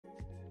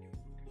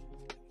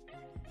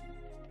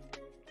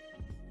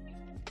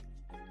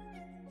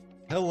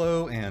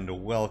Hello and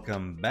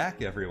welcome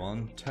back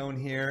everyone, Tone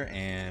here,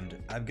 and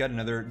I've got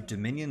another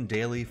Dominion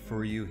Daily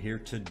for you here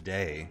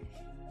today.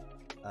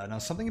 Now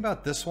something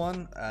about this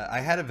one,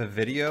 I had a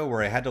video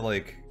where I had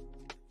to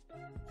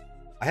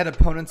I had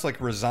opponents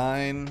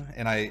resign,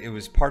 and it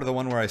was part of the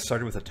one where I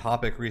started with a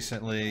topic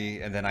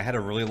recently, and then I had a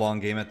really long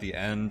game at the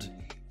end,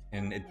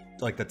 and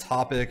the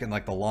topic and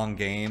the long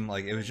game,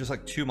 it was just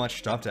too much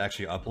stuff to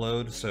actually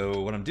upload.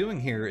 So what I'm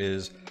doing here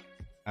is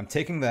I'm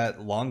taking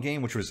that long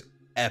game, which was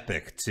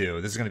epic too.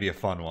 This is going to be a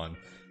fun one,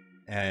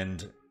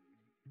 and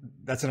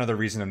that's another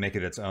reason to make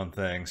it its own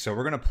thing. So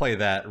we're going to play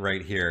that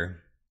right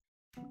here.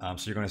 So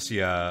you're going to see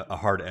a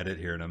hard edit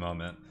here in a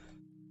moment,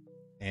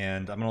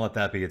 and I'm going to let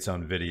that be its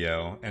own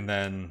video, and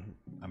then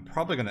I'm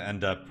probably going to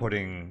end up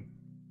putting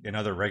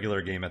another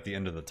regular game at the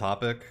end of the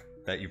topic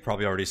that you've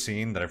probably already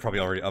seen, that I probably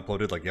already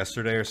uploaded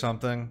yesterday or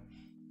something.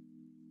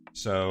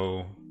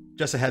 So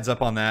just a heads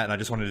up on that, and I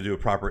just wanted to do a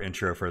proper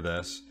intro for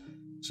this.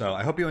 So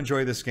I hope you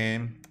enjoy this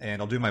game, and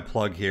I'll do my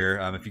plug here.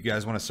 If you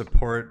guys want to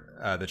support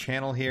the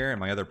channel here and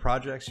my other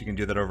projects, you can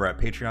do that over at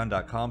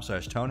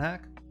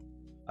patreon.com/tonehack.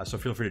 So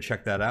feel free to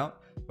check that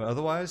out. But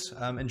otherwise,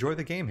 enjoy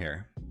the game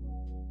here.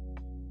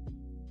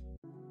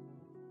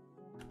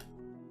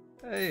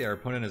 Hey, our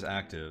opponent is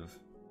active.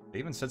 They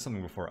even said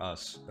something before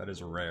us. That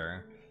is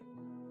rare.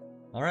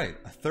 Alright,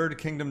 a third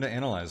kingdom to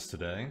analyze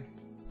today.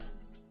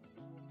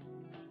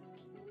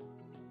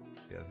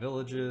 We have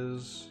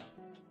villages.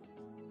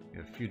 We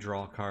have a few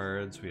draw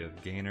cards, we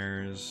have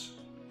gainers,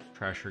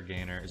 Trasher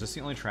Gainer. Is this the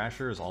only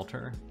Trasher? Is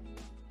Altar?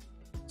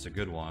 It's a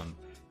good one.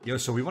 Yo,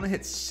 so we want to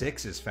hit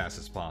 6 as fast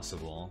as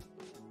possible.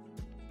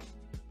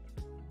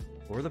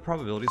 What are the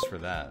probabilities for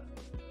that?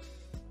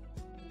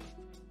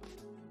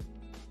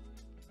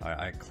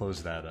 I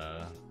closed that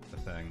the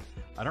thing.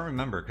 I don't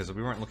remember, because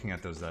we weren't looking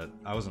at those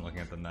I wasn't looking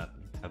at them that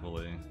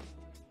heavily.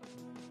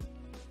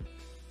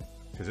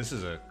 Because this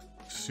is a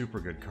super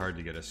good card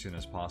to get as soon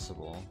as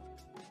possible.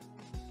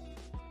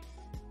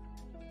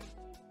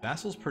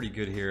 Vassal's pretty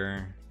good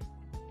here.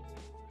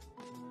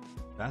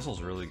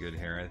 Vassal's really good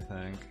here, I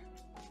think.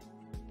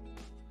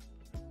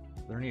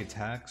 Are there any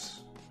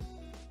attacks?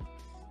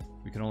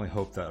 We can only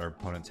hope that our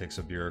opponent takes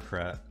a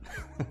bureaucrat.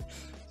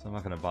 So I'm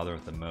not going to bother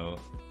with the moat.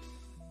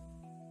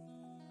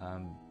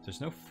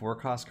 There's no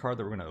 4-cost card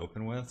that we're going to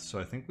open with,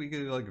 so I think we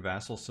do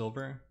Vassal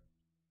Silver.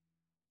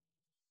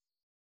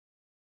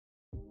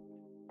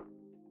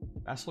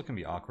 Vassal can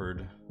be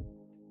awkward.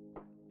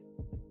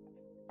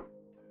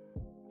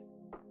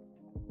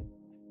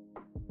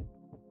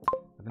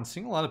 I've been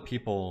seeing a lot of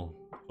people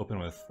open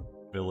with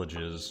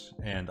villages,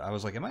 and I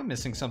was like, am I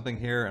missing something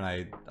here? And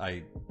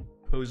I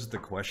posed the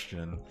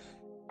question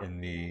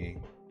in the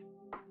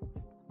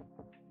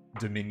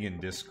Dominion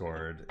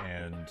Discord,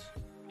 and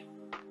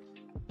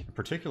in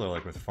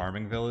particular, with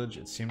Farming Village,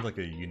 it seemed like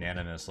a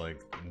unanimous,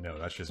 no,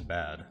 that's just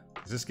bad.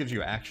 'Cause this gives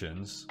you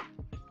actions,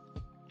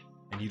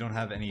 and you don't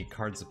have any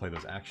cards to play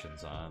those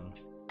actions on.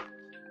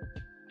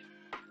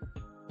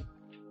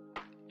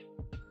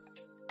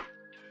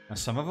 Now,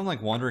 some of them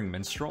Wandering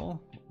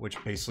Minstrel,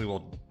 which basically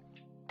will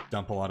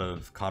dump a lot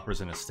of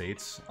coppers and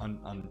estates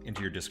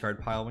into your discard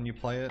pile when you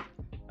play it.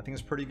 I think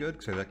it's pretty good,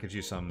 because that gives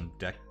you some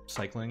deck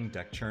cycling,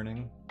 deck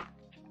churning.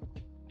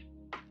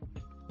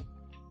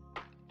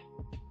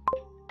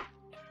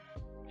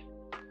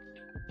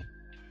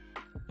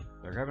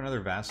 Do I grab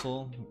another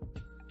Vassal?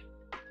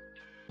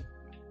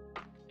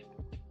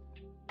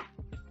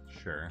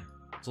 Sure.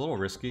 It's a little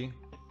risky.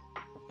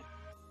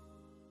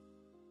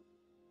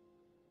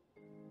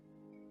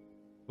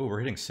 Ooh, we're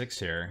hitting 6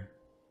 here.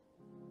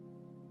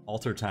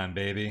 Altar time,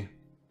 baby.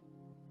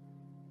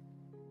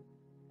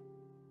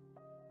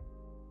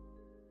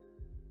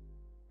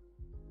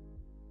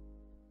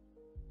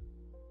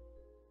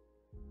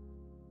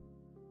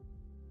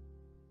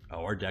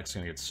 Oh, our deck's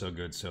gonna get so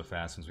good so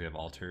fast since we have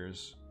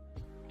altars.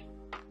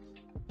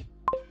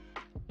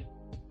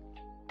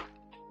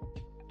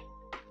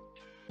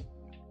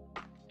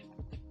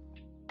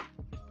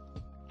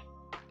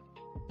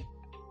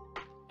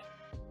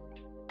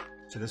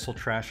 So this will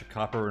trash a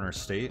copper in our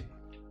state.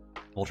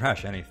 We'll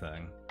trash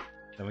anything.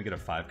 Then we get a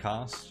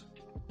 5-cost.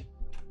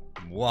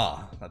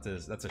 Wow, that's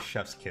a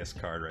chef's kiss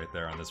card right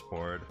there on this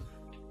board.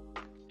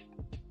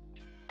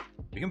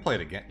 We can play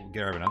it again,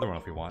 get rid of another one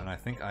if we want, and I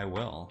think I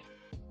will.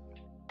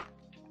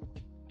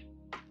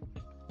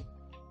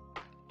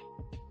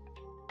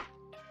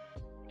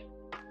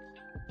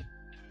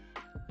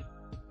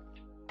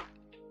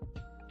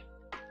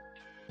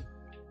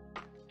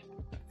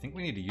 I think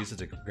we need to use it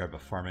to grab a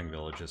Farming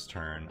Village this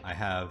turn. I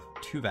have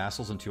 2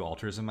 Vassals and 2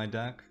 Altars in my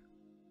deck.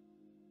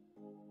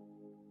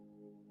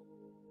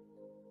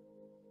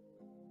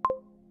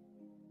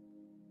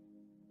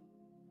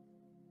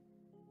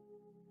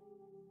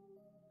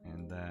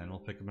 And then we'll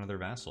pick up another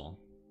Vassal.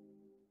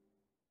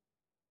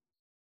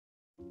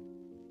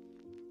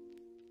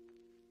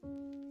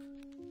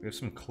 We have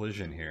some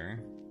collision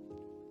here.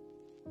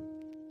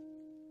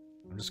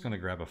 I'm just going to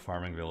grab a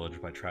Farming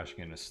Village by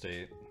trashing an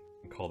estate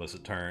and call this a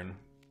turn.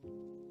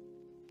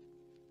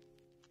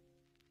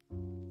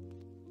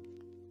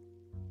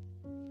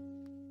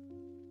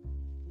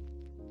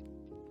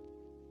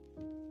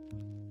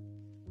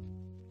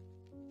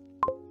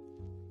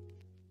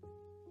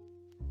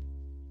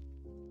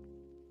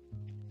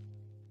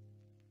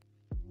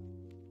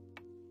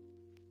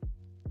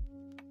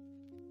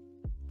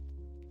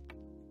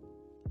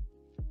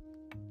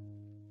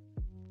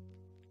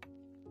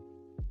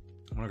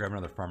 gonna grab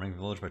another farming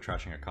village by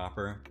trashing a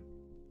copper.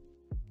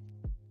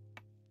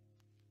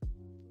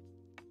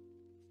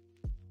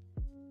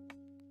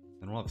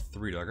 Then we'll have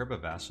 3. Do I grab a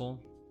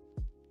vassal?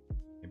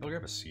 Maybe I'll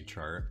grab a sea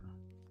chart.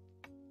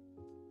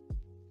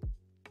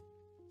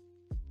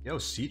 Yo,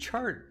 sea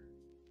chart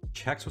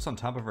checks what's on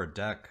top of our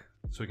deck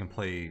so we can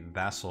play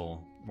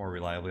vassal more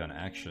reliably on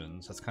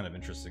actions. That's kind of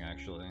interesting,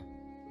 actually.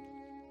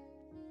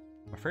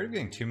 I'm afraid of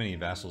getting too many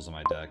vassals in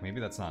my deck.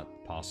 Maybe that's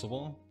not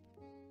possible.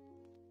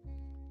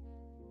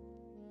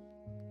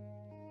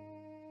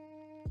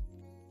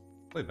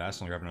 Play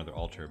vassal and grab another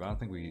altar, but I don't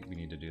think we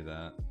need to do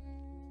that.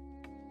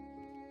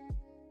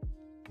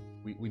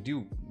 We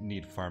do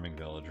need farming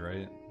village,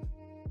 right?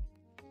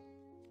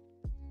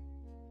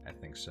 I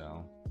think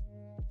so.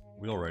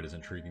 Wheelwright is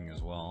intriguing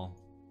as well.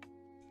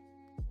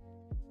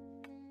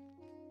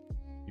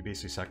 You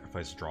basically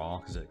sacrifice draw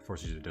because it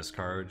forces you to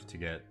discard to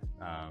get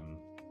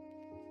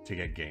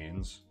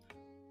gains.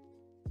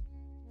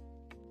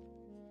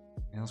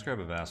 And let's grab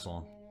a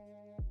vassal.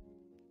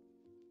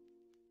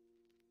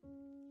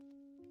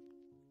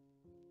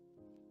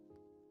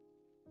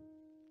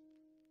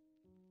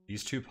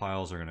 These 2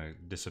 piles are gonna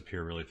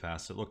disappear really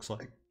fast, it looks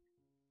like.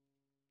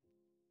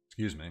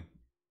 Excuse me.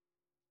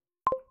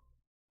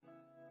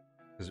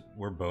 Because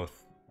we're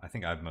both... I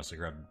think I've mostly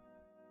grabbed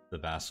the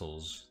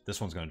vassals.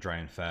 This one's gonna dry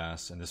in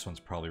fast, and this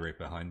one's probably right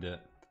behind it.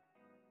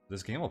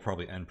 This game will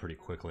probably end pretty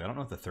quickly. I don't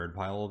know what the 3rd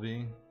pile will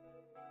be.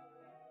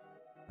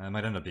 It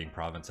might end up being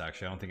province,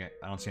 actually. I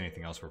don't see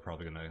anything else we're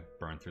probably gonna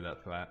burn through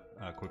that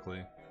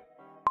quickly.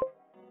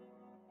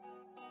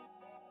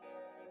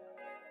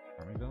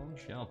 Farming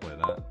village? Yeah, I'll play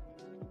that.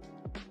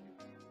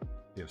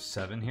 We have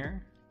 7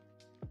 here.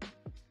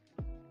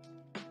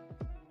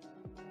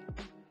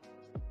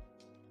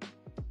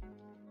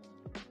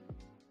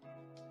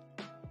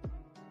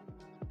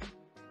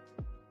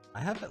 I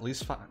have at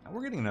least 5.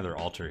 We're getting another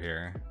altar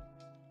here.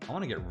 I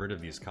want to get rid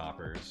of these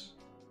coppers.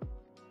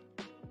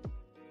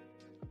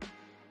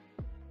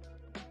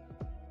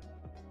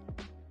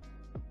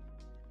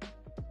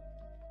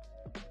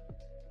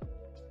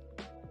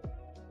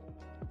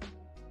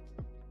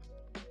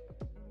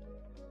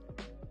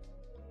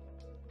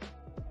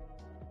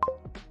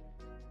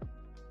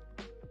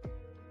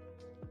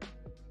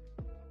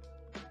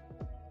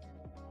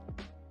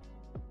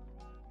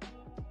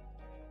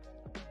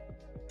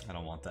 I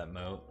don't want that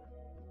moat.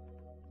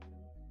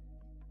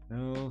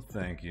 No,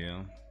 thank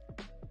you.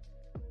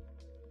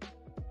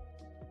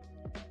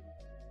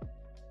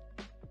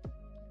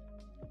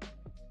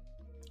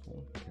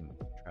 Cool. We can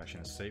trash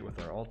an estate with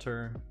our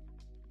altar.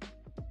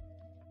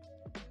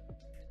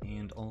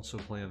 And also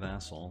play a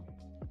vassal.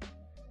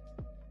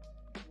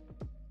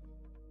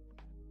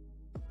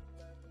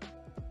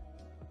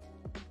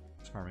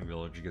 This farming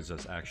village gives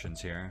us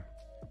actions here.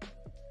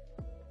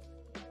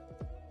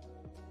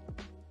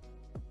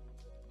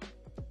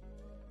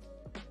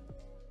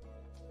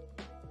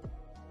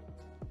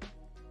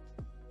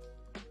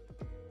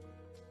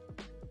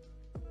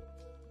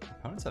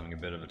 Opponent's having a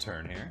bit of a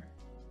turn here.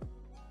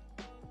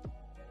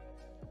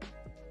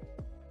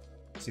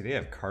 See, they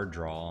have card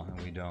draw and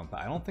we don't,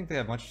 but I don't think they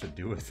have much to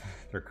do with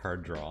their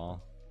card draw.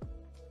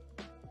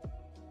 I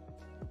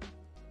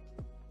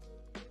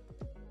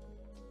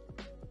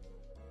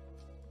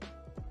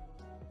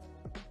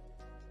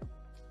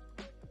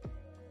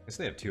guess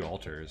they have 2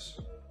 altars.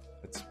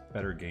 It's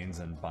better gains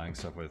than buying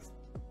stuff with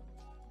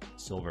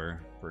silver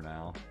for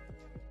now.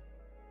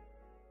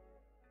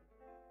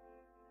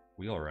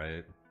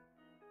 Wheelwright.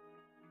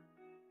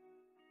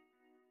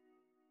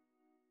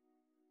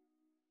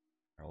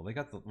 Well, they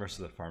got the rest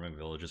of the farming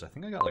villages. I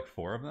think I got like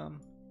 4 of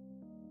them.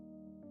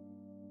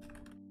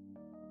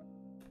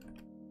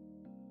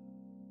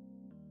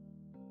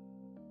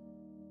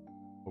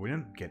 But we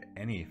didn't get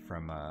any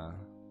from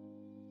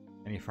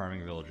any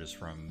farming villages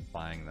from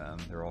buying them.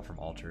 They're all from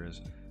altars.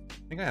 I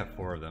think I have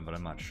 4 of them, but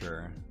I'm not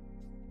sure.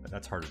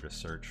 That's harder to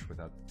search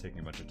without taking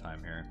a bunch of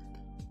time here.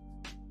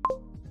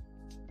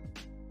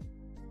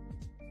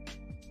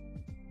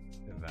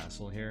 A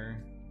vassal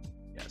here.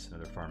 Yes,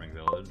 another farming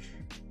village.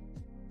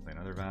 Play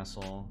another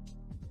vassal.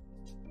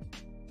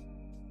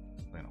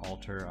 Play an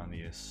altar on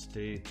the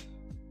estate.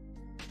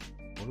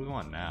 What do we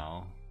want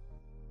now?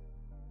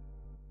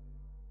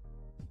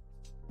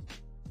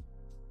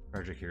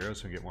 Tragic Hero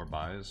so we get more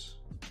buys.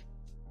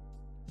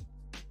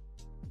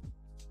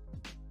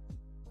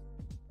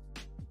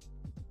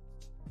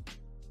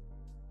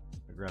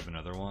 I'll grab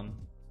another one.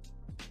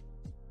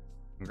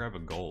 And grab a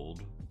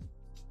gold.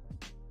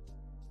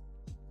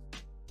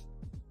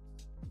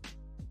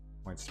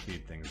 Might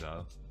speed things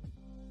up.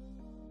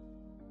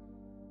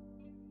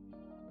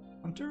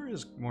 Hunter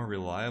is more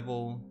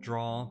reliable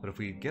draw, but if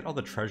we get all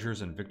the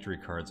treasures and victory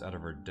cards out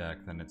of our deck,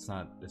 then it's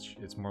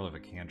more of a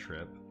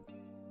cantrip.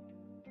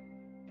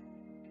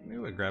 Maybe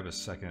we'll grab a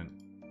second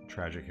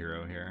Tragic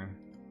Hero here.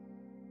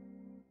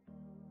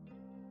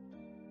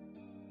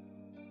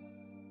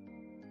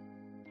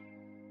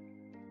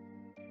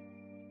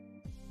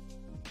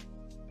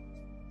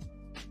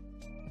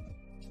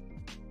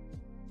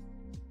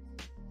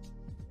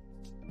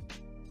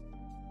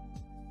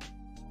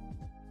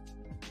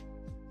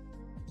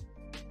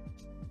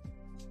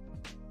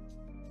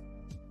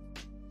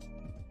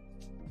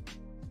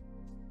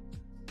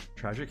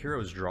 Tragic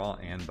Heroes draw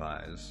and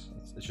buys.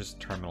 It's just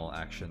terminal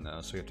action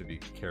though, so we have to be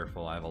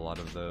careful. I have a lot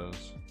of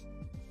those.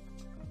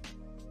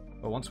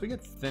 But once we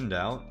get thinned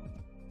out,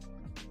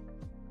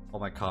 all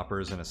my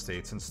coppers and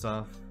estates and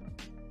stuff,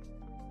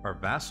 our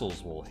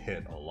vassals will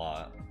hit a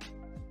lot.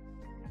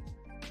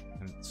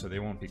 And so they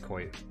won't be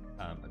quite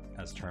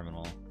as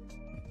terminal.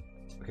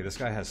 Okay, this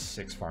guy has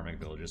 6 farming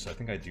villages, so I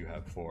think I do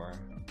have 4.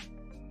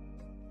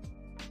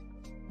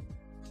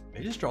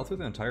 They just draw through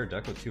the entire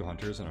deck with 2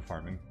 hunters and a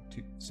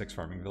 6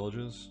 farming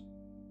villages?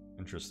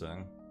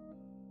 Interesting.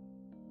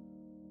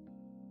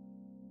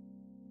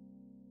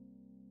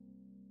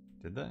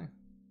 Did they?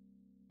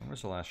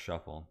 Where's the last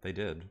shuffle? They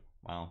did.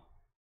 Wow.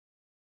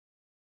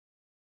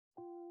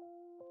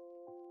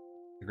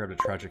 I grabbed a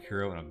tragic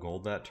hero and a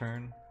gold that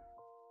turn.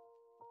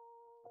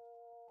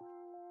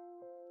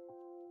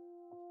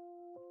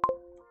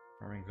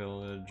 Farming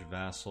village,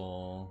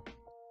 vassal,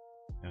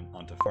 and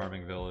onto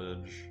farming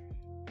village.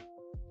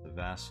 The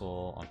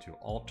vassal onto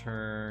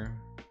altar.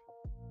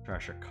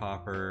 Trash a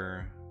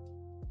copper.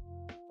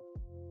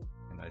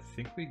 And I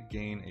think we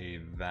gain a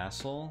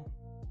vassal.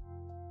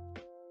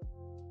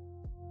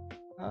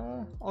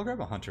 I'll grab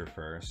a hunter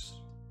first.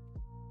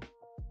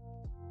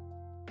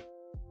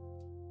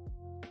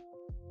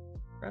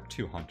 Grab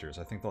 2 hunters.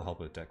 I think they'll help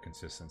with deck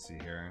consistency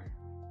here.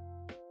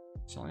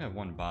 So I only have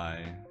 1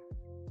 buy.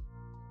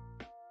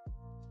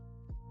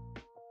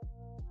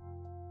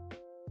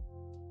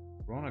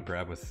 I want to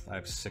grab with... I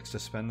have 6 to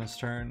spend this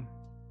turn,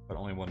 but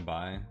only 1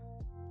 buy.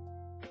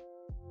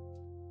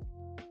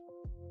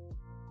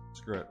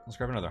 Screw it. Let's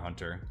grab another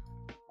hunter.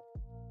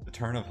 The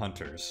turn of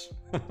hunters.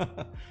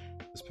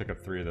 Just pick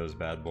up 3 of those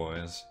bad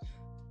boys.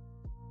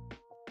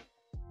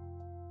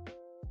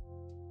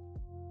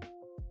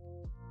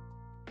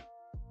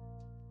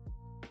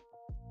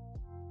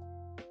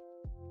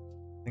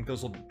 I think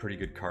those will be pretty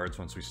good cards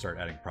once we start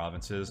adding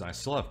provinces. And I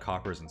still have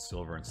coppers and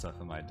silver and stuff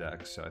in my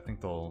deck, so I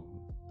think they'll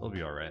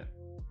be alright.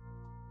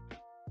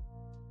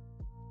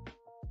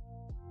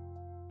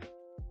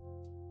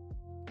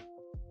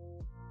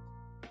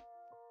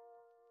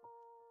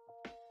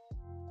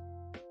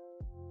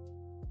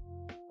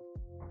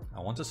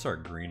 I want to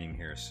start greening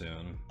here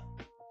soon.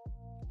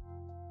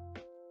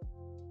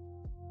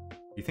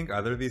 You think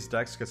either of these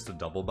decks gets to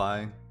double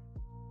buy?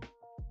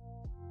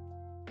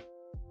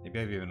 Maybe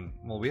I've even...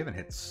 Well, we haven't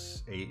hit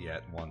 8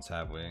 yet once,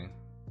 have we?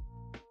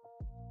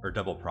 Or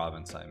double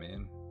province, I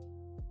mean.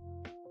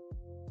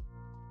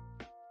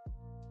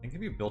 I think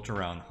if you built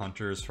around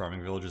hunters,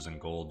 farming villages, and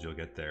gold, you'll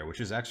get there,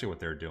 which is actually what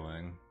they're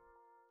doing.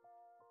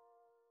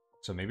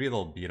 So maybe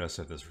they'll beat us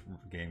if this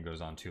game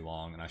goes on too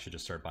long, and I should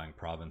just start buying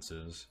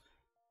provinces.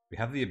 We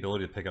have the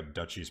ability to pick up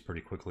duchies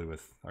pretty quickly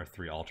with our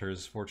 3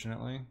 altars,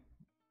 fortunately.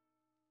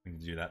 We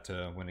need to do that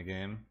to win a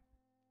game.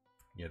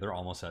 Yeah, they're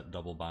almost at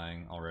double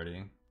buying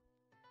already.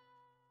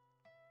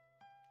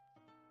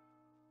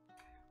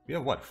 We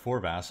have, what, 4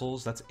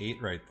 vassals? That's 8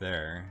 right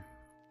there.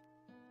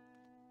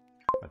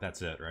 But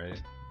that's it,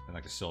 right? And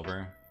like a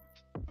silver.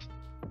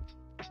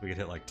 We could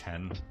hit like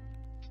 10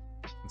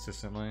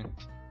 consistently.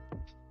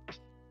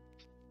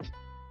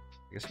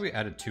 I guess if we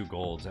added 2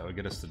 golds, that would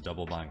get us to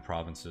double buying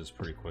provinces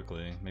pretty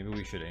quickly. Maybe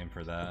we should aim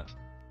for that.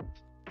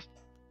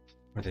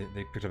 Or they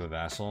picked up a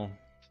vassal.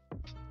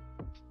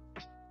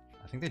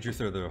 I think they drew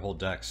through their whole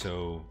deck,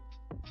 so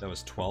that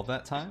was 12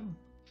 that time?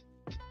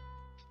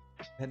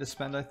 I had to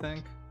spend, I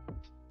think.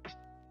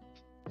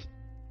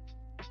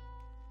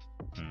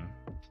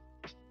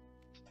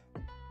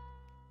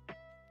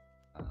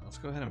 Let's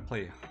go ahead and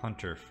play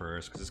Hunter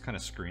first, because this kind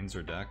of screens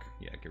our deck.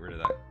 Yeah, get rid of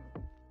that.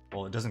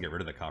 Well, it doesn't get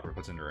rid of the copper, it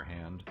puts it into our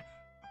hand.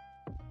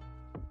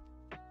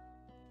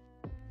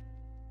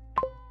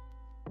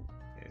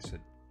 Okay, so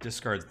it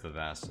discards the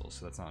vassal,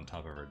 so that's not on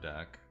top of our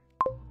deck.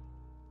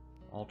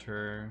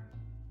 Altar.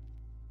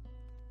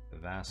 The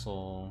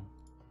vassal.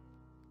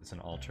 It's an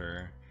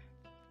altar.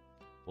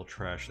 We'll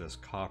trash this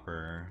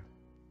copper.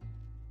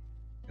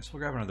 Guess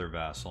we'll grab another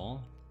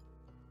vassal.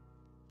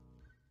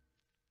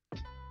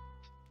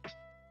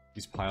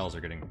 These piles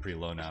are getting pretty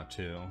low now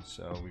too,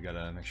 so we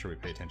gotta make sure we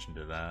pay attention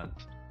to that.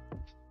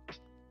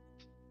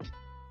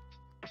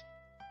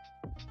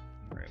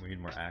 Alright, we need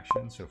more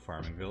action, so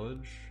farming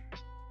village.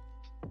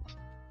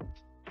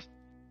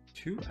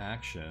 2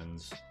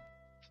 actions.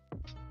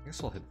 I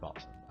guess I'll hit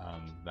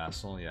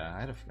vassal, yeah, I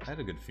had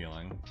a good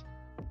feeling.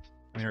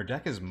 I mean, our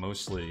deck is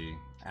mostly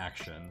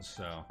actions,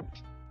 so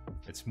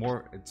it's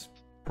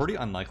pretty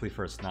unlikely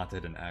for us not to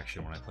hit an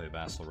action when I play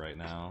vassal right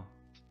now.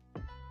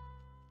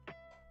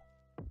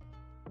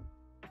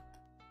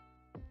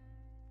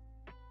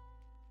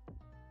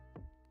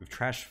 We've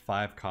trashed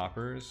 5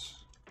 coppers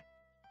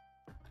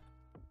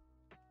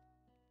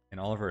in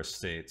all of our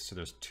estates. So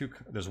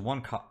there's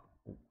one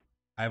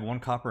I have 1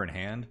 copper in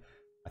hand.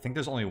 I think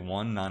there's only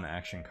 1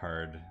 non-action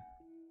card.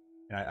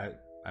 And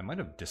I might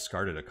have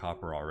discarded a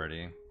copper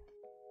already.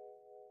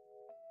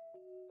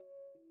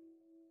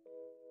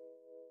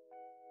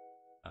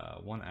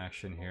 One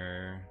action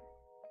here.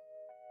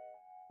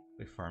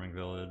 Play farming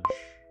village.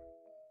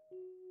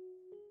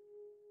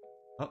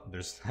 Oh,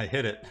 I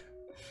hit it.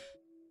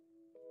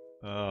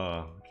 Oh,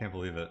 I can't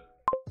believe it.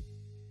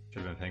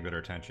 Should have been paying better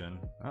attention.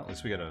 Well, at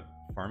least we got a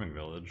farming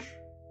village.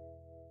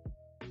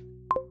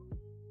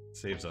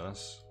 Saves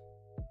us.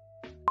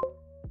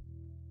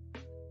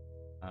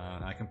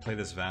 I can play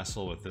this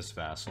vassal with this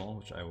vassal,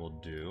 which I will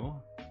do.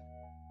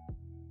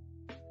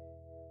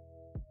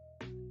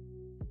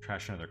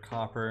 Trash another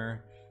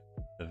copper.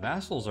 The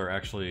vassals are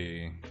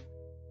actually...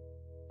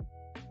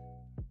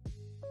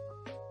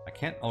 I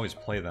can't always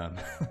play them,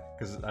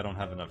 because I don't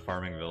have enough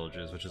farming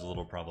villages, which is a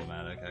little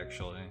problematic,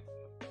 actually.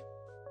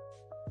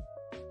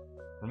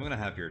 What am I gonna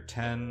have here?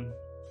 10,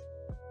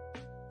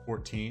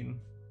 14.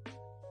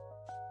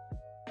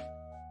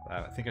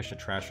 I think I should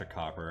trash a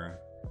copper.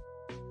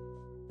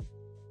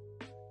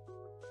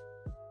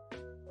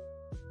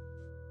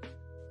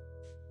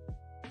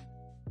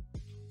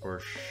 Or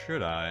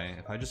should I?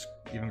 If I just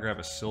even grab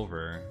a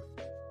silver.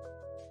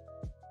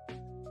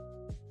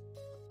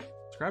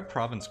 Let's grab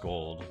province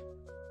gold.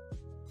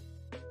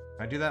 Can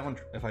I do that one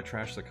if I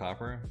trash the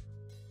copper?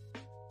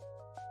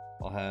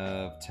 I'll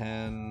have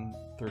 10,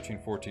 13,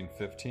 14,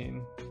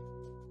 15.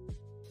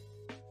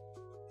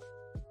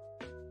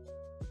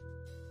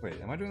 Wait,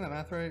 am I doing that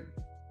math right?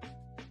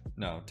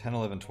 No, 10,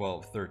 11,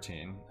 12,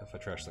 13 if I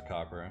trash the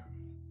copper,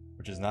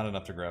 which is not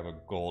enough to grab a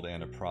gold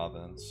and a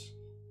province.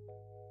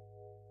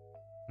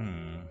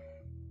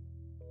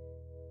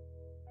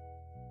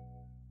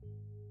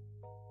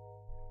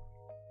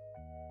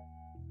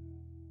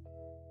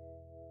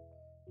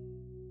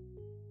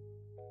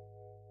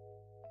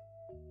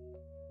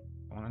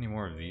 Want any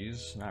more of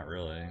these? Not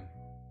really.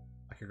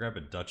 I could grab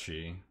a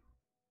duchy.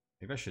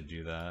 Maybe I should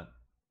do that.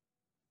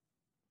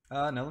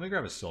 No, let me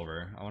grab a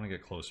silver. I want to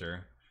get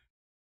closer.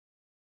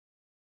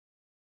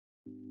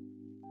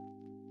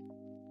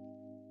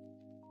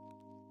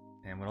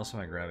 And what else am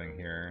I grabbing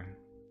here?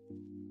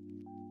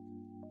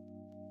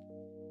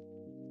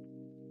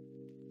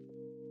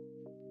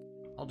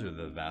 I'll do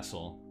the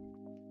vassal.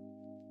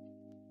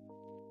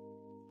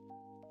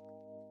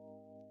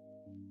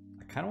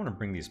 I kind of want to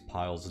bring these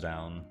piles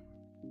down.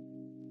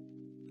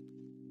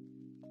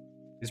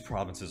 These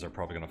provinces are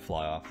probably going to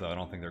fly off, though. I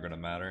don't think they're going to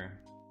matter.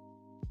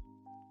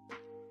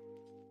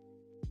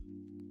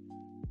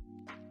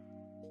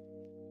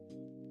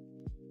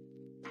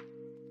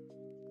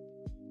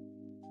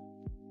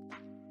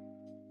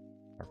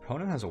 Our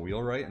opponent has a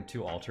wheelwright and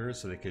 2 altars,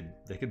 so they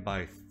could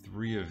buy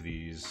 3 of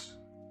these.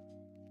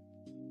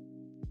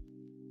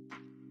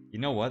 You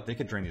know what? They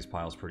could drain these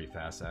piles pretty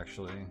fast,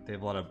 actually.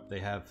 They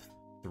have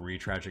 3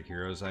 tragic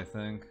heroes, I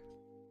think.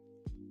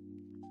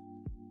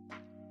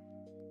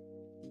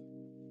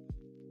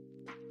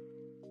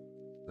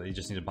 So you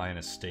just need to buy an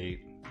estate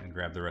and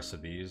grab the rest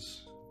of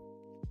these.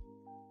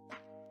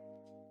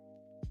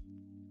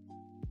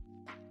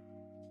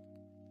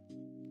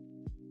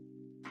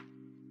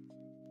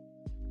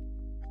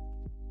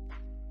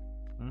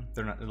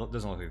 They're not. It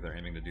doesn't look like they're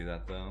aiming to do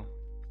that, though.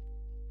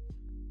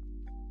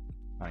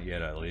 Not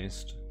yet, at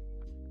least.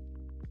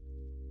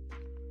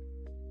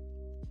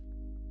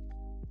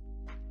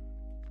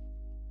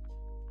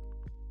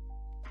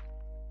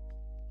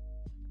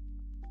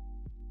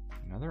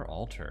 Another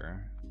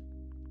altar.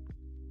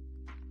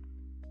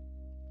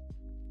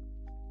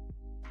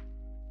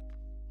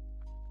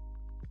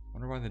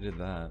 Wonder why they did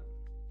that.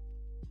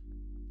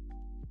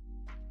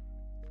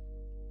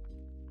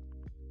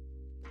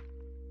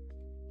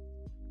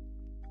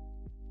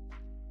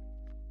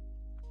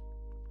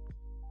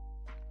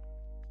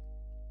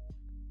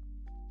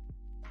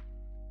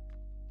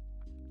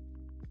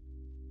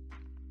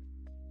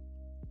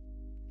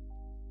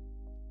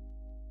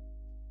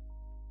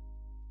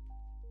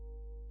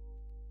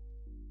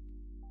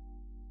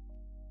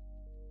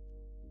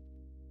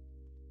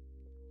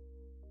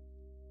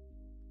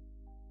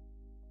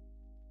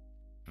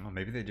 Oh,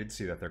 maybe they did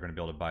see that they're going to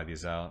be able to buy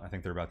these out. I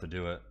think they're about to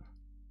do it.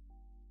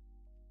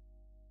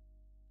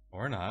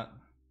 Or not.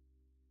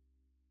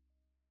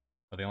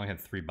 Oh, they only had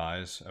 3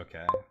 buys?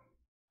 Okay.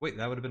 Wait,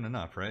 that would have been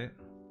enough, right?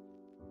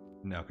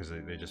 No, because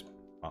they just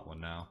bought one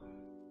now.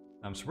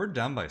 So we're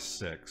down by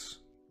 6.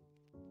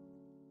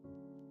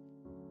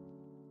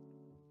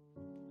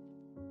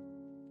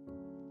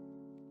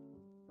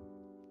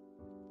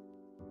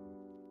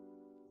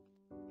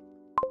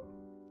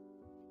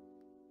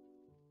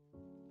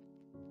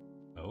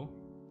 Oh?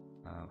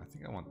 I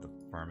think I want the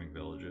farming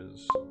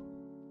villages.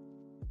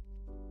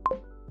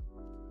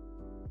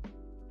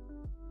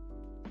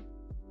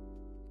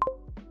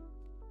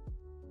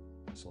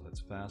 Vassal hits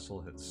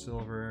vassal, hits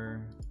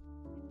silver.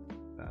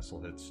 Vassal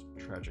hits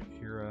tragic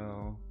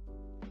hero.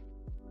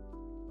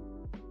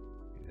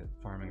 Hit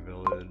farming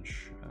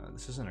village.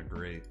 This isn't a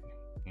great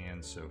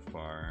hand so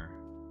far.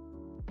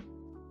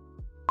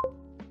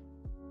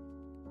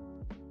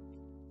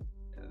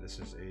 Yeah, this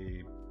is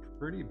a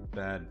pretty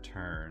bad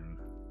turn.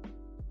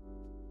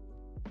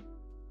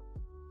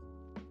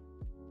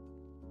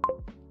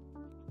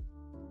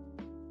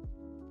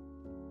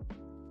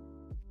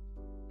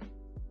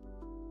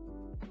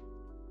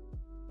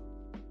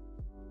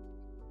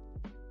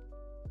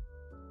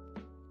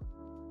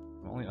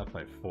 I'm only up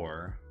by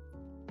 4.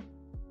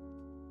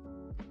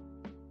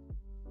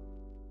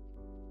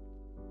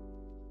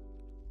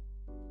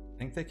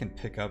 think they can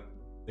pick up,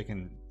 I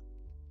think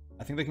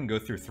they can go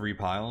through 3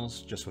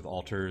 piles just with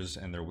altars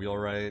and their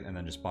wheelwright, and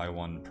then just buy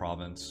 1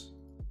 province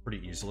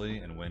pretty easily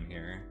and win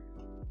here.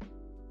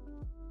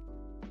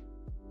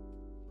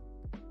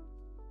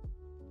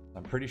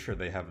 I'm pretty sure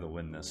they have the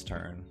win this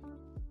turn.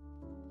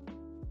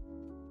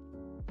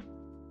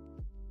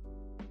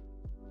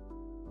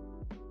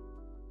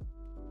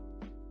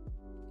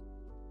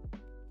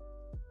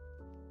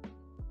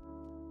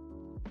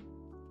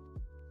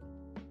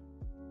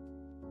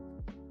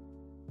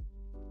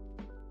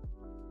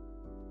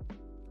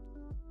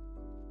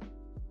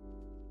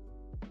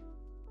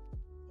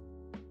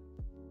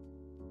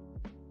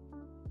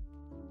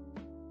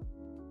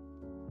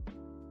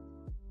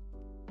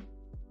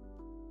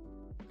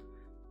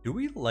 Do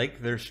we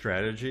like their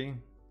strategy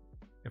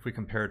if we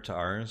compare it to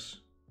ours?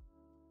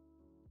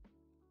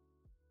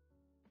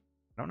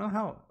 I don't know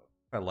how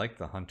I like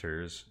the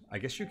hunters. I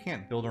guess you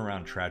can't build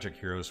around tragic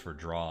heroes for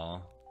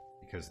draw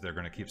because they're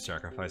going to keep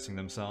sacrificing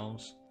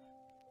themselves.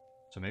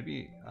 So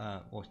maybe,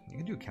 well, you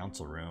can do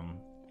council room.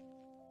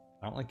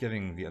 I don't like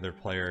giving the other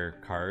player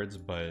cards,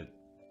 but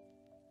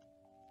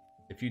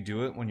if you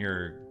do it when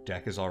your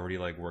deck is already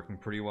like working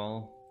pretty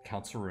well,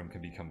 council room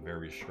can become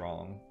very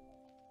strong.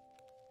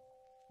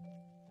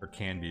 Or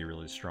can be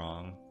really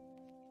strong.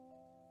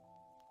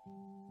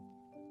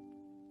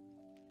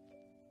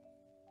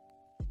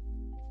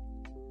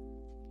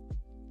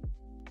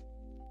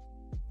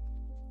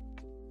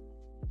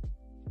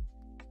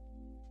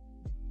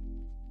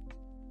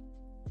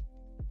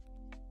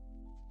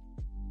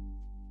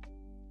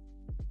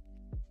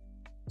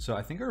 So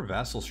I think our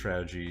vassal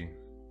strategy,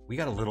 we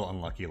got a little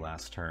unlucky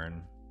last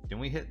turn. Didn't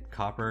we hit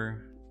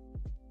copper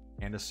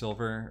and a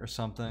silver or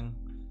something?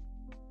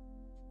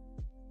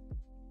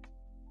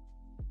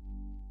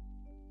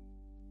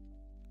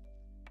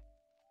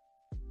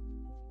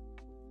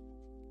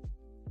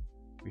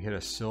 We hit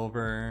a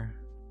silver,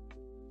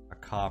 a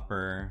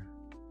copper,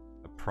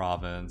 a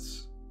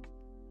province.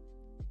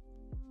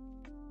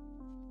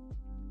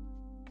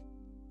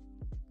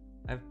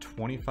 I have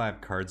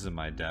 25 cards in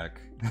my deck.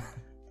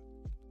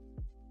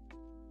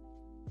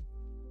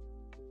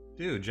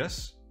 Dude,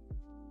 just...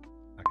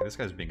 Okay, this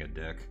guy's being a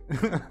dick.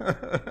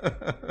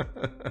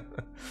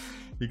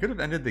 He could have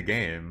ended the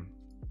game.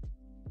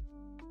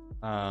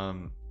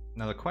 Now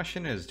the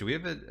question is, do we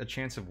have a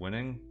chance of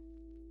winning?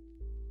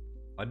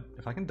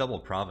 If I can double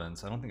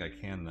province, I don't think I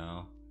can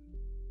though.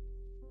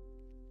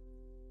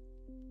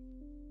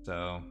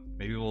 So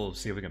maybe we'll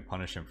see if we can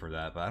punish him for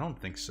that, but I don't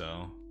think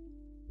so.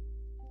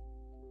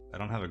 I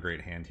don't have a great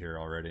hand here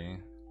already.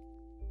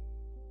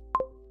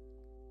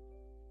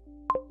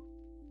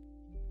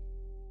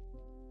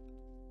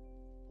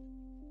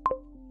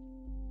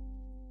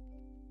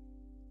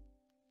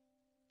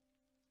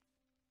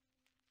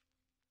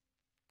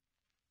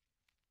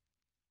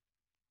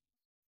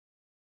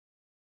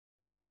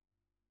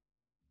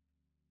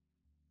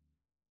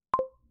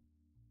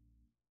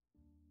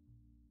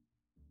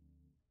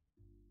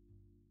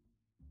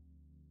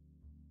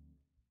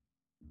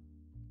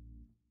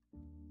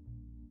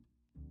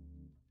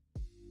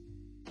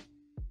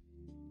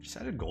 Just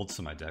added golds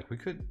to my deck. We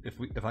could,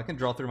 if I can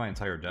draw through my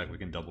entire deck, we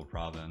can double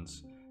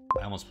province.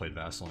 I almost played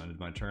vassal and ended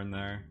my turn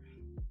there.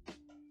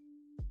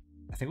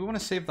 I think we want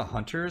to save the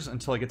hunters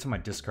until I get to my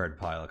discard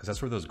pile, because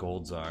that's where those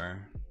golds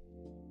are.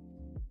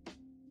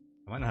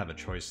 I might not have a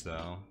choice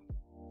though.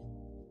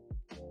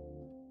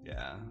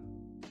 Yeah.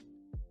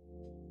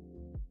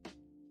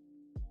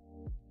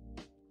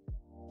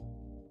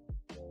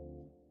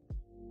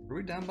 Are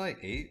we down by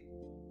 8?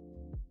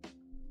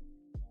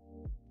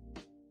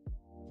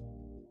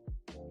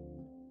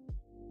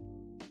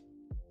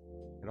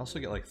 Could also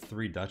get like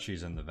 3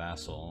 duchies in the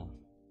vassal.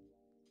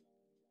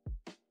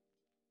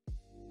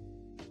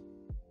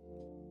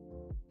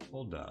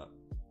 Hold up.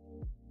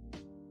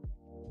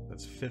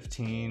 That's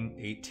 15,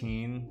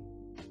 18,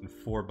 and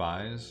 4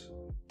 buys.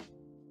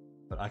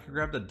 But I could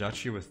grab the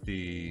duchy with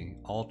the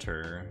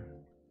altar.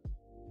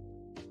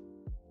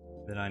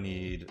 Then I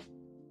need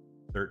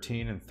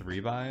 13 and 3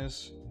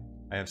 buys.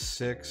 I have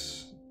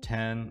 6,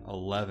 10,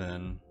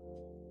 11.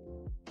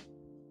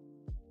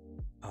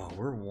 Oh,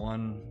 we're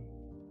 1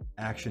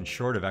 action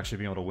short of actually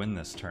being able to win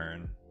this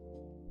turn.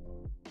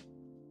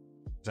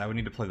 Because I would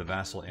need to play the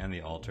vassal and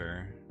the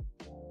altar.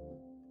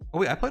 Oh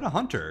wait, I played a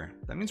hunter.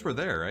 That means we're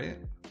there, right?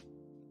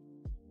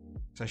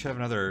 So I should have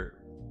another...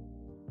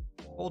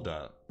 Hold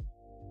up.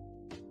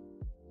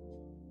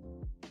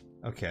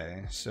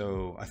 Okay,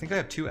 so I think I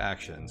have 2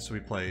 actions. So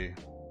we play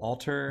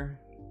altar,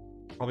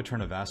 probably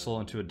turn a vassal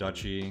into a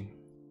duchy.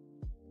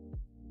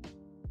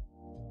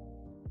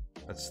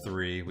 That's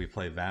 3. We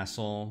play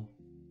vassal.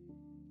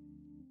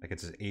 That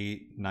gets us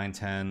 8, 9,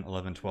 10,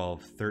 11,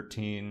 12,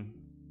 13.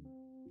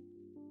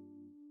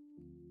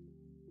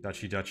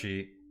 Duchy,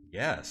 duchy.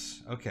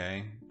 Yes,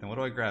 okay. Then what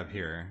do I grab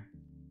here?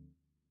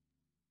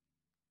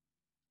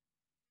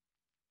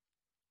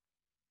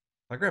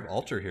 If I grab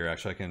altar here,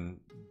 actually I can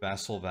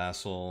vassal,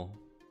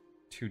 vassal,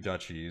 2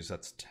 duchies,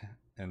 that's 10,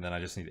 and then I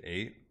just need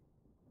 8.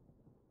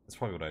 That's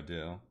probably what I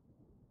do.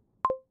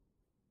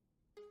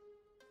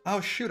 Oh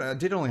shoot, I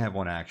did only have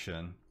one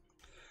action.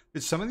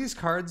 Did some of these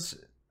cards...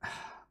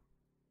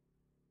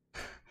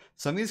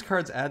 Some of these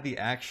cards add the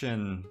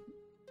action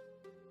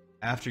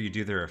after you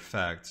do their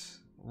effect.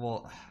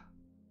 Well,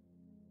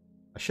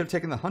 I should have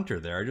taken the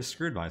hunter there. I just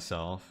screwed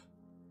myself.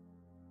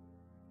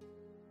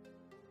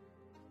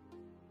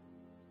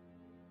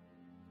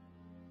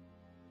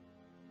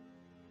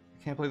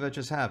 I can't believe that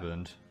just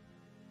happened.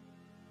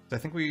 I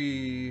think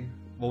we...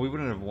 Well, we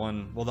wouldn't have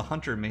won. Well, the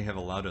hunter may have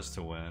allowed us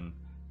to win.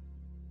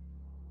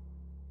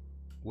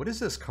 What is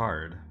this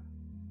card?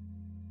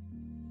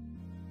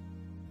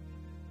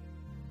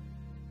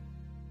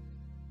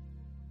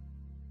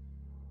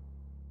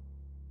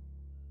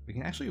 We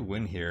can actually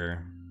win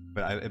here,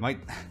 but it might...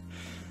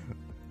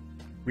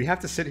 We have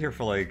to sit here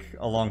for like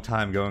a long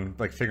time going,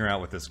 like figuring out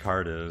what this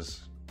card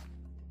is.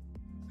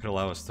 Could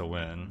allow us to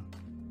win.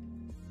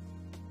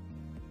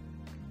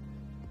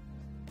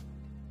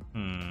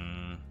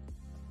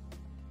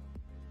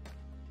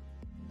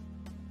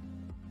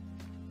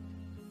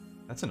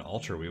 That's an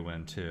ultra we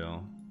win too.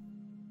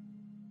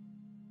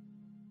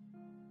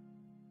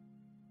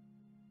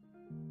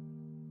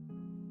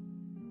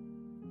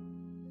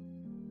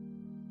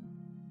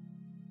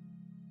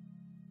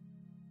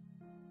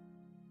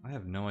 I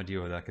have no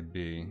idea what that could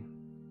be.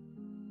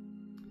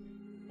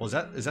 Well,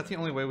 is that the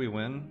only way we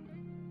win?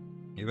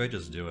 Maybe I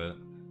just do it.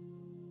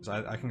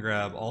 Because I can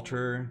grab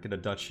altar, get a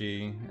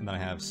duchy, and then I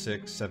have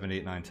 6, 7,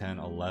 8, 9, 10,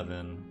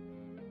 11.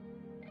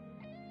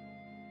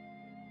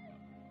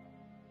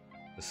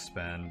 To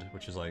spend,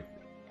 which is like...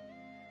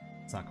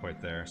 It's not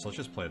quite there, so let's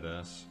just play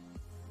this.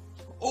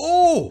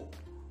 Oh!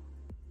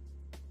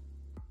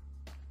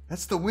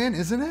 That's the win,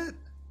 isn't it?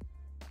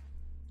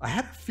 I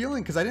had a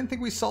feeling, because I didn't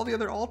think we saw the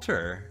other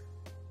altar.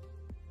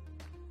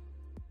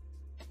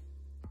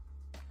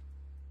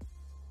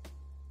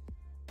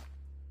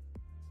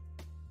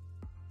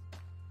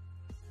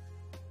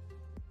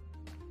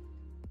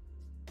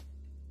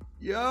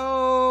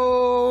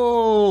 Yo!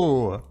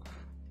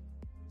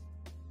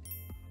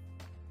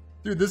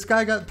 Dude, this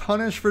guy got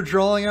punished for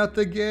drawing out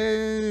the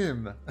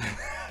game.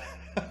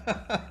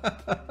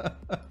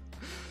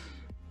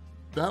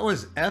 That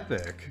was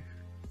epic.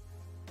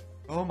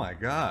 Oh my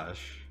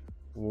gosh.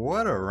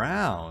 What a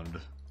round.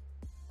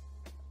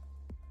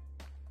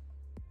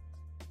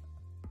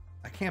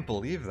 I can't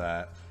believe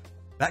that.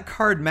 That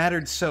card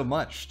mattered so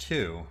much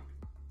too.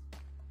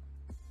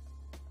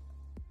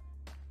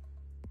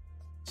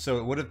 So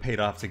it would have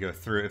paid off to go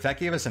through. If that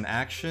gave us an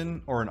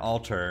action or an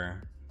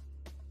altar.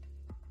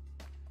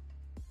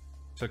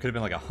 So it could have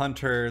been like a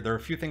hunter. There are a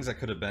few things that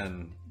could have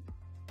been.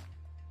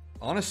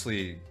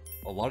 Honestly,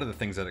 a lot of the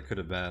things that it could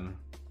have been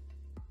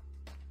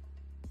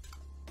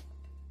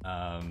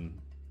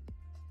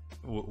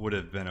would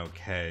have been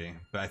okay.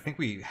 But I think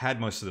we had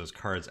most of those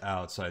cards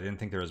out, so I didn't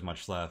think there was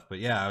much left. But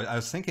yeah, I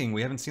was thinking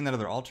we haven't seen that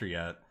other altar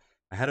yet.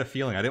 I had a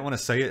feeling. I didn't want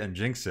to say it and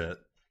jinx it.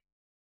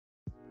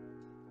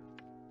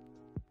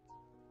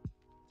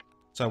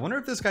 So I wonder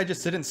if this guy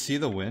just didn't see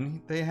the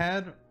win they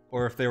had,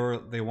 or if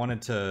they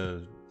wanted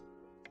to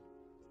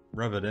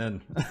rub it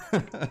in.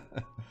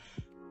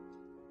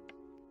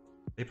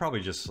 They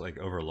probably just like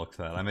overlooked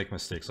that. I make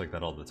mistakes like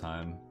that all the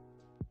time.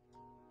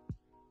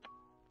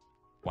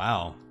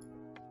 Wow.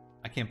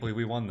 I can't believe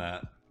we won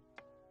that.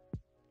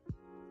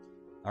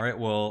 Alright,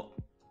 well,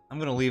 I'm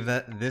gonna leave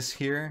this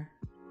here.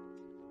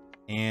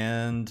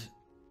 And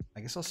I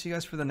guess I'll see you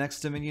guys for the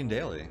next Dominion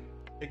Daily.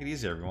 Take it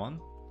easy,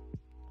 everyone.